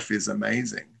this life is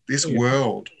amazing. This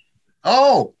world.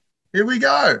 Oh, here we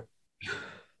go.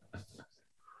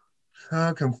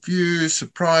 Confused,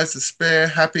 surprised, despair,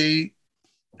 happy.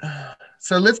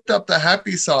 So lift up the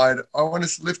happy side. I want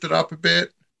us to lift it up a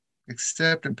bit.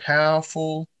 Accept and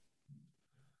powerful,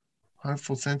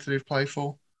 hopeful, sensitive,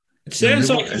 playful. It sounds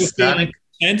like you were feeling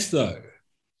content, though.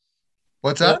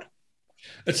 What's that?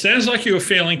 It sounds like you were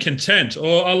feeling content.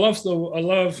 Or I love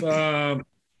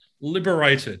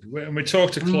liberated. When we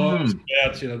talk to clients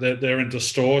about, they're in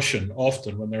distortion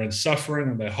often when they're in suffering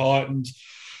and they're heightened.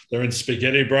 They're in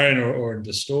spaghetti brain or in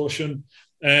distortion.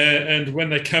 And when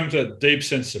they come to a deep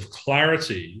sense of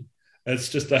clarity, it's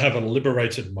just they have a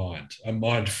liberated mind, a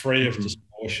mind free of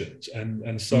distortions.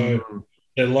 And so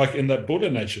they're like in that Buddha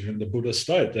nature, in the Buddha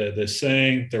state, they're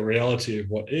seeing the reality of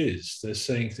what is. They're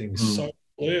seeing things so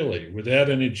clearly without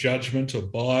any judgment or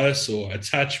bias or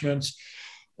attachment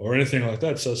or anything like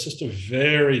that. So it's just a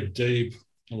very deep,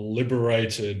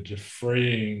 liberated,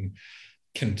 freeing,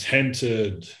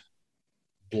 contented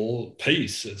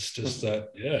peace. It's just that,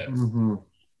 yeah.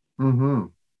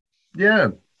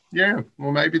 Yeah.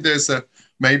 Well, maybe there's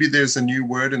a new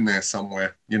word in there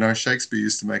somewhere. Shakespeare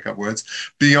used to make up words.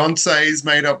 Beyonce's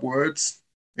made up words.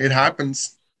 It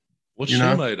happens. What's she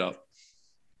made up?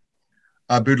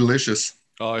 Bootylicious.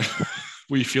 Oh,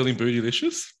 were you feeling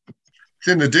bootylicious? It's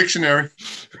in the dictionary.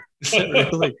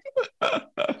 Really? I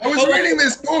was reading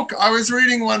this book. I was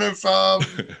reading one of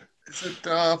is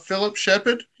it Philip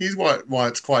Shepherd? He's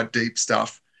it's quite deep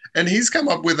stuff. And he's come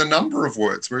up with a number of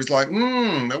words where he's like,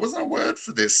 there wasn't a word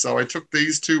for this. So I took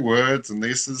these two words and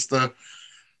this is the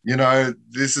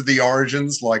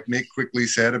origins, like Nick quickly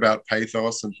said about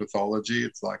pathos and pathology.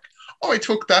 It's like, I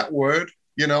took that word,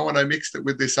 and I mixed it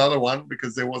with this other one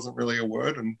because there wasn't really a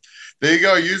word. And there you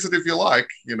go, use it if you like,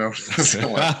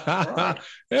 So right.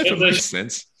 Yeah, that makes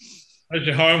sense. That's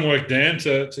your homework, Dan,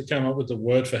 to come up with the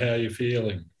word for how you're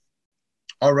feeling.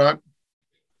 All right.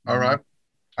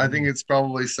 I think it's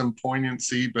probably some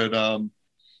poignancy, but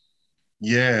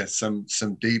some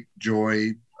deep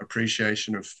joy,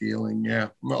 appreciation of feeling. Yeah.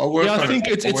 I think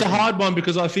it's a hard one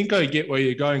because I think I get where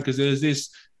you're going because there's this,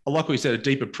 like we said, a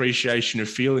deep appreciation of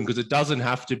feeling because it doesn't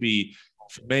have to be,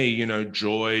 for me,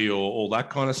 joy or all that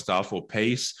kind of stuff or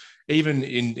peace. Even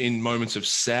in moments of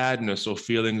sadness or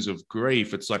feelings of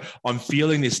grief, it's like I'm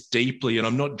feeling this deeply and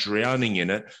I'm not drowning in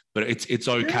it, but it's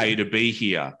okay to be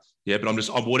here. Yeah, but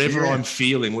whatever I'm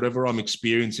feeling, whatever I'm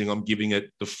experiencing, I'm giving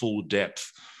it the full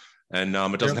depth. And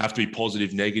it doesn't have to be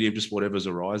positive, negative, just whatever's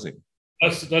arising.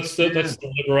 That's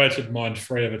the liberated mind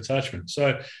free of attachment.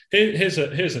 So here's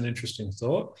an interesting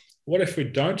thought. What if we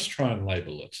don't try and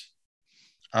label it?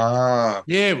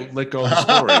 Yeah, let go of the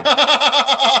story.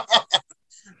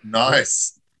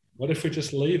 Nice. What if we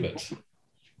just leave it?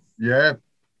 Yeah.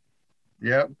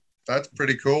 That's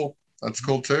pretty cool. That's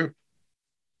cool too.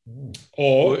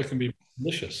 Or it can be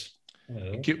delicious.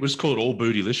 It was called All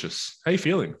Bootylicious. How you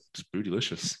feeling? Just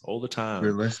bootylicious all the time.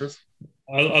 Bootylicious.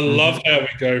 I love how we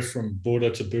go from Buddha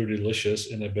to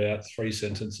bootylicious in about 3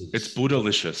 sentences. It's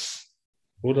Buddhalicious.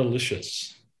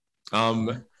 Buddhalicious.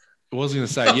 I was going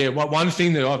to say, one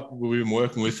thing that we've been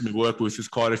working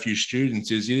with quite a few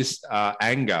students is this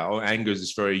anger. Or anger is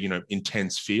this very,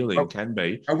 intense feeling, can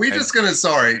be. Are we just going to,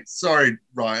 sorry,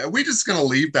 Ryan, are we just going to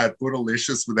leave that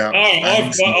Buddhalicious without?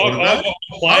 I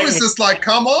was just like,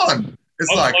 come on.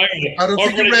 It's like, I don't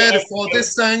think you're ready for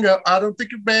this anger. I don't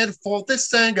think you're ready for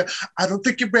this anger. I don't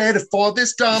think you're ready for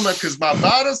this drama because my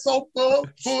body's so full,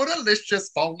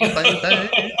 Buddhalicious for baby.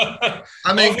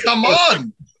 I mean, come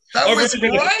on. That was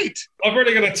great. I've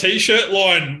already got a T-shirt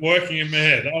line working in my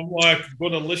head. I'm like,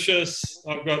 Buddhalicious.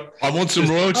 I want some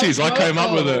royalties. I came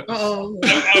up with it. I've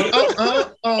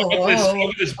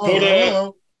got this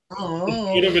Buddha.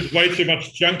 Buddha with way too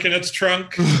much junk in its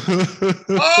trunk.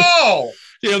 Oh,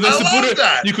 yeah, there's the Buddha.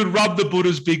 That. You could rub the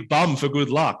Buddha's big bum for good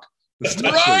luck.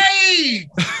 Right.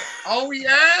 Oh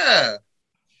yeah.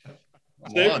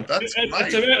 It's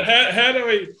about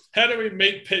how do we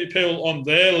meet people on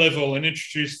their level and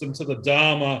introduce them to the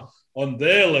Dharma on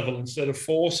their level instead of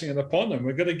forcing it upon them.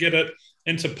 We've got to get it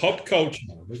into pop culture.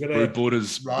 We've got to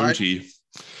Buddha's booty.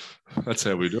 That's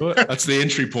how we do it. That's the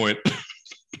entry point.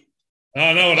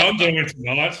 I know what I'm doing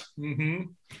tonight. Mm-hmm.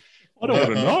 I don't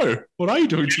want to know. What are you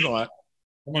doing tonight?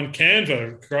 I'm on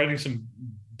Canva creating some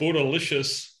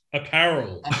Buddhalicious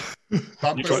apparel.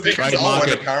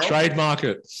 Trademark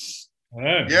it.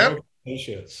 Yep.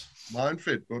 Mind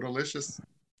fit, Buddhalicious.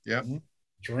 Yep.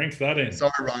 Drink that in.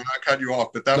 Sorry, Ryan, I cut you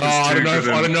off, but that was I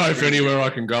don't know if anywhere I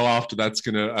can go after that's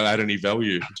going to add any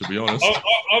value, to be honest.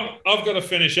 I've got to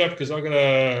finish up because I've got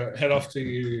to head off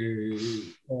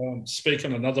to speak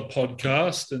on another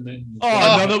podcast. And then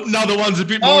another one's a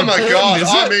bit more important, God. is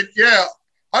it? I mean, yeah.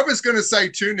 I was going to say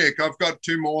too, Nick, I've got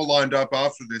 2 more lined up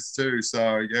after this too.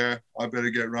 So, yeah, I better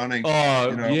get running.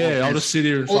 I'll just sit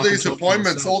here and all these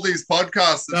appointments, all these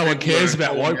podcasts. No one cares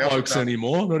about white blokes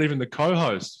anymore, not even the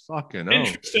co-host. Fucking hell.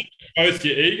 Interesting. Both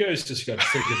your egos just got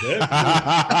triggered there.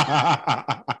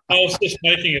 I was just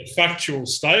making a factual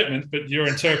statement, but your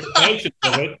interpretation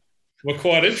of it were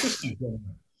quite interesting.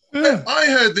 Yeah. I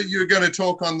heard that you were going to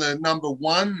talk on the number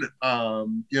 1,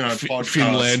 podcast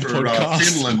Finland for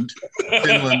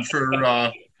Finland for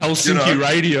Helsinki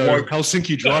Radio,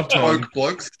 Helsinki Drive Time,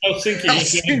 Helsinki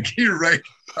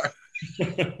Radio,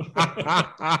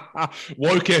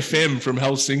 Woke FM from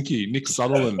Helsinki, Nick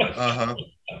Sutherland.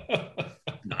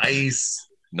 Nice.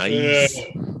 Yeah.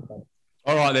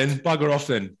 All right then, bugger off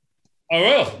then. Oh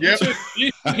well, you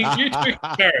two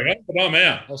carry on, but I'm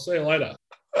out. I'll see you later.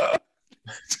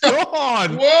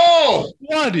 God! Whoa!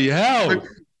 Bloody hell!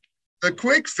 The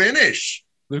quick finish.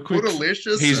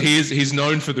 Buddhalicious. He's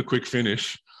known for the quick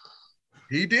finish.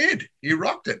 He did. He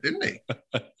rocked it, didn't he?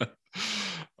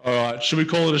 All right. Should we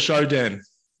call it a show, Dan?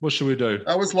 What should we do?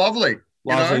 That was lovely.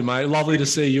 Lovely, mate. Lovely to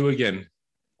see you again.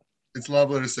 It's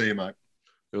lovely to see you, mate.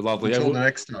 You're lovely. Until the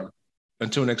next time.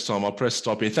 Until next time, I'll press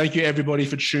stop here. Thank you, everybody,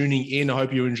 for tuning in. I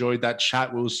hope you enjoyed that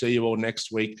chat. We'll see you all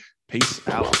next week. Peace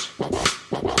out.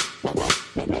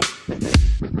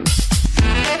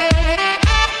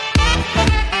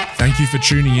 Thank you for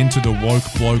tuning in to the Woke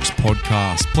Blokes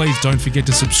podcast. Please don't forget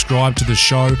to subscribe to the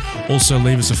show. Also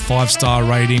leave us a 5-star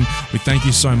rating. We thank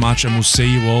you so much and we'll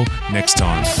see you all next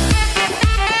time.